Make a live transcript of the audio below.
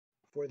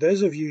For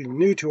those of you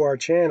new to our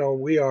channel,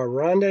 we are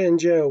Rhonda and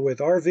Joe with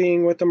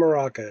RVing with the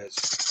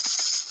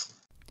Moracas.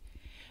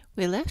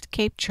 We left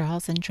Cape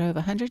Charles and drove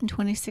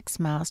 126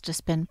 miles to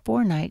spend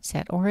 4 nights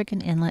at Oregon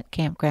Inlet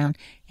Campground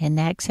in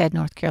Nags Head,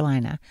 North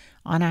Carolina,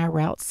 on our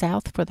route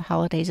south for the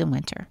holidays and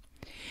winter.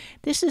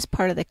 This is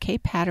part of the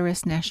Cape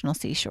Hatterus National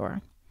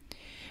Seashore.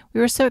 We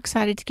were so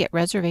excited to get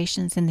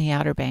reservations in the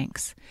Outer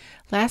Banks.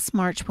 Last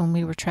March, when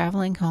we were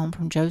traveling home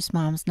from Joe's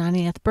mom's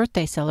 90th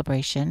birthday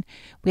celebration,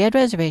 we had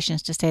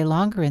reservations to stay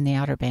longer in the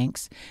Outer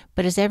Banks,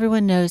 but as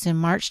everyone knows, in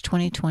March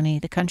 2020,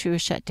 the country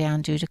was shut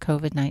down due to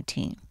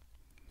COVID-19.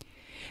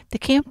 The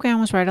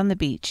campground was right on the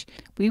beach.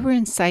 We were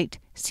in Site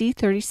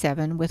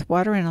C37 with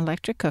water and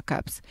electric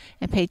hookups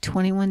and paid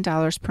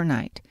 $21 per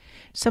night.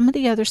 Some of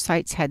the other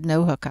sites had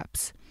no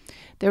hookups.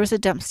 There was a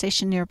dump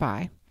station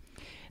nearby.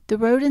 The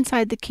road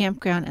inside the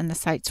campground and the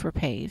sites were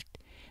paved.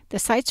 The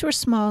sites were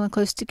small and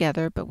close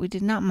together, but we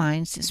did not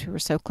mind since we were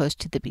so close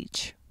to the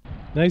beach.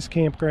 Nice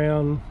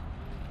campground.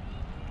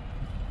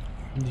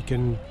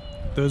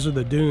 Those are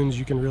the dunes.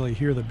 You can really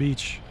hear the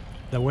beach,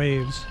 the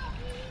waves.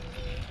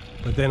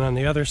 But then on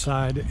the other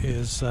side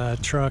is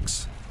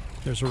trucks.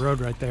 There's a road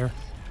right there.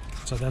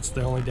 So that's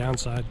the only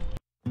downside.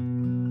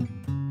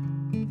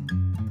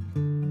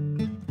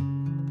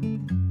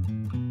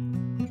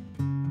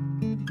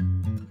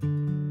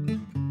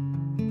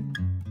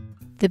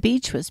 The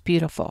beach was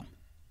beautiful.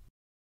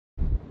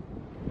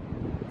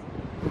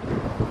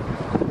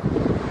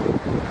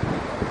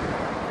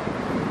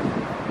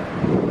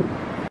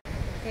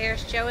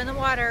 There's Joe in the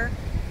water.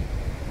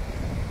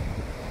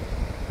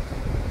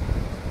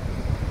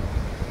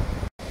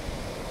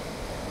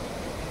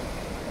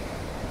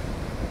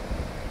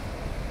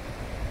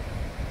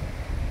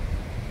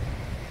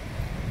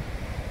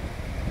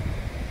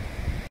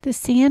 The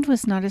sand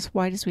was not as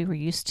white as we were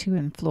used to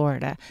in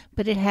Florida,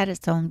 but it had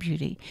its own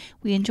beauty.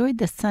 We enjoyed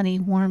the sunny,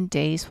 warm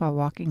days while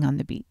walking on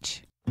the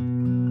beach.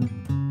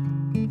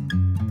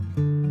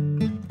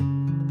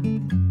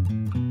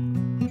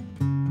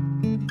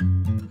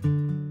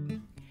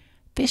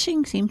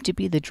 Fishing seemed to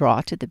be the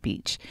draw to the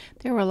beach.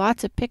 There were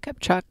lots of pickup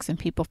trucks and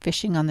people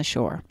fishing on the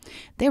shore.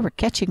 They were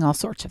catching all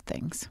sorts of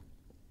things.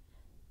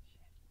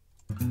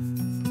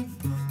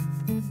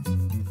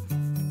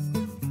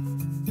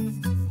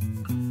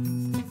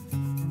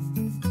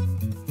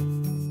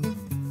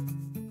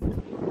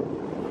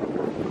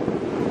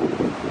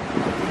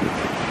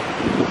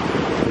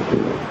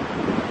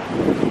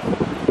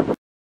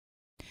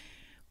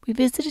 We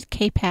visited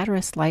Cape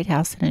Hatterus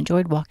Lighthouse and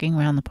enjoyed walking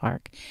around the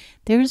park.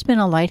 There has been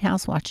a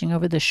lighthouse watching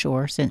over the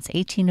shore since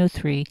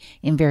 1803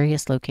 in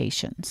various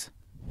locations.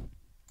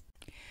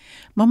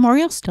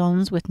 Memorial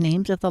stones with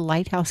names of the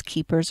lighthouse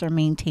keepers are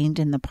maintained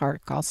in the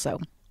park also.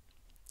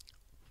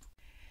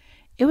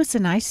 It was a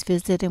nice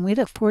visit, and we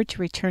look forward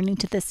to returning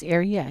to this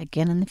area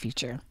again in the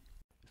future.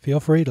 Feel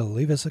free to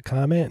leave us a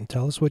comment and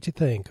tell us what you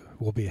think.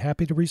 We'll be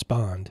happy to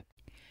respond.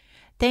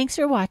 Thanks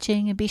for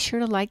watching, and be sure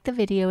to like the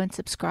video and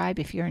subscribe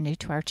if you're new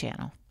to our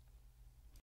channel.